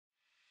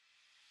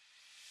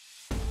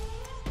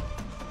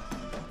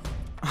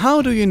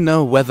How do you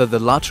know whether the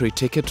lottery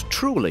ticket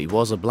truly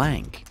was a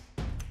blank?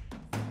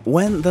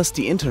 When does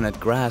the internet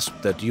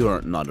grasp that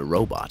you're not a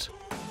robot?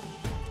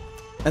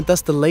 And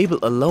does the label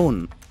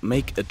alone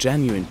make a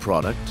genuine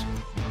product?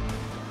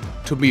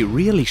 To be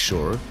really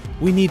sure,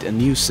 we need a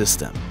new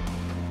system.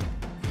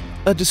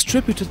 A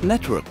distributed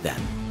network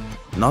then,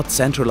 not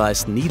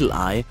centralized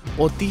needle-eye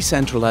or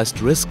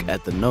decentralized risk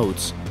at the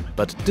nodes,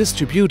 but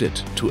distributed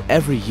to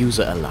every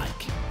user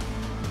alike.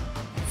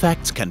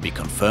 Facts can be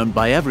confirmed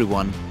by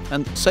everyone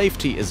and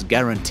safety is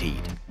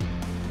guaranteed.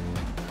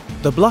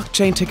 The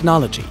blockchain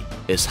technology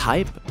is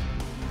hype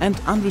and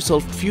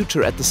unresolved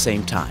future at the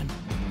same time.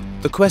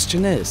 The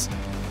question is,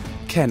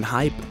 can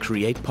hype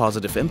create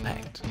positive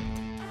impact?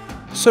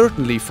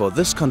 Certainly for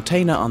this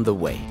container on the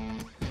way.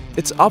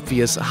 It's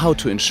obvious how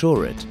to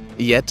ensure it,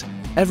 yet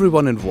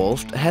everyone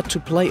involved had to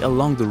play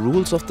along the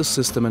rules of the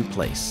system in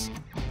place.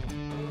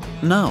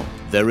 Now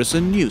there is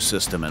a new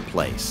system in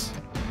place,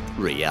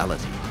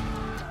 reality,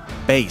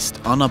 based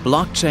on a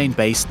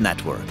blockchain-based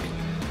network.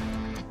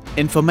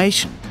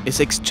 Information is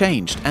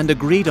exchanged and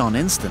agreed on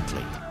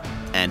instantly.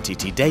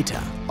 NTT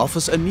data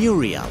offers a new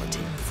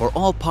reality for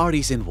all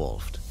parties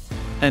involved.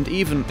 And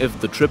even if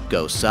the trip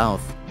goes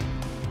south,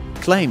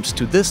 claims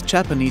to this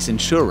Japanese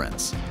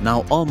insurance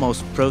now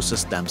almost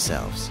process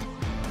themselves.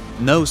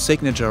 No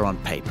signature on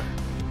paper,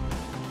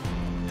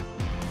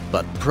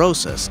 but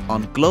process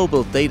on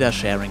global data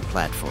sharing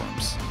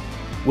platforms.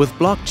 With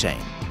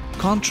blockchain,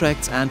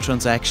 contracts and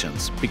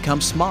transactions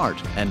become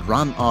smart and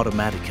run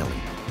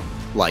automatically,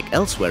 like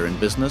elsewhere in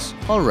business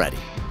already.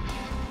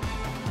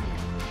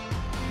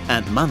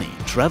 And money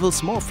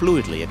travels more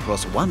fluidly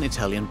across one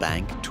Italian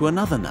bank to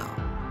another now.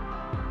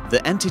 The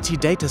NTT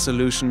data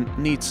solution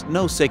needs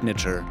no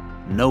signature,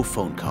 no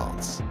phone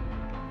calls.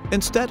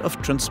 Instead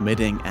of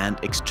transmitting and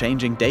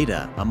exchanging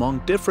data among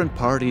different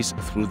parties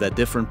through their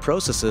different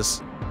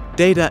processes,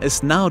 data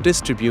is now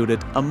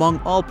distributed among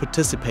all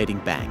participating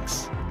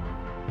banks.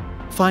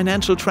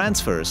 Financial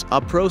transfers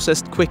are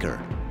processed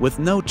quicker, with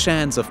no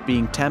chance of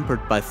being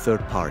tampered by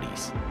third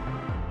parties.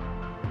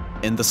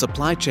 In the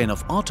supply chain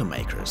of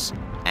automakers,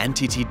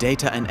 NTT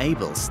data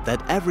enables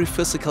that every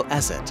physical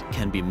asset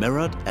can be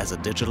mirrored as a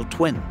digital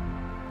twin.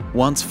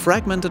 Once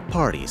fragmented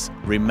parties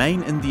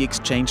remain in the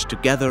exchange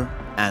together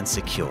and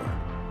secure.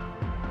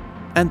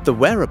 And the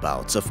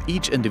whereabouts of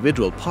each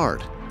individual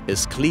part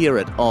is clear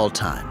at all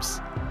times.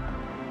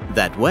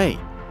 That way,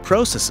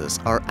 processes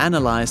are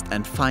analyzed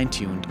and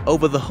fine-tuned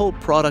over the whole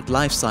product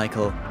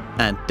lifecycle,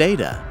 and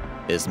data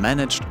is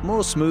managed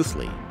more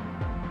smoothly.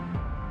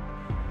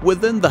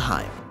 Within the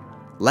hype,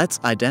 let's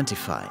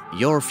identify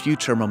your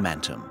future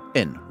momentum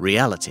in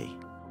reality.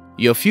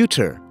 Your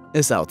future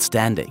is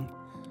outstanding,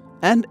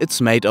 and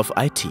it's made of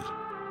IT.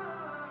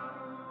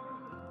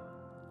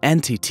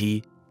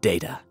 NTT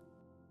data.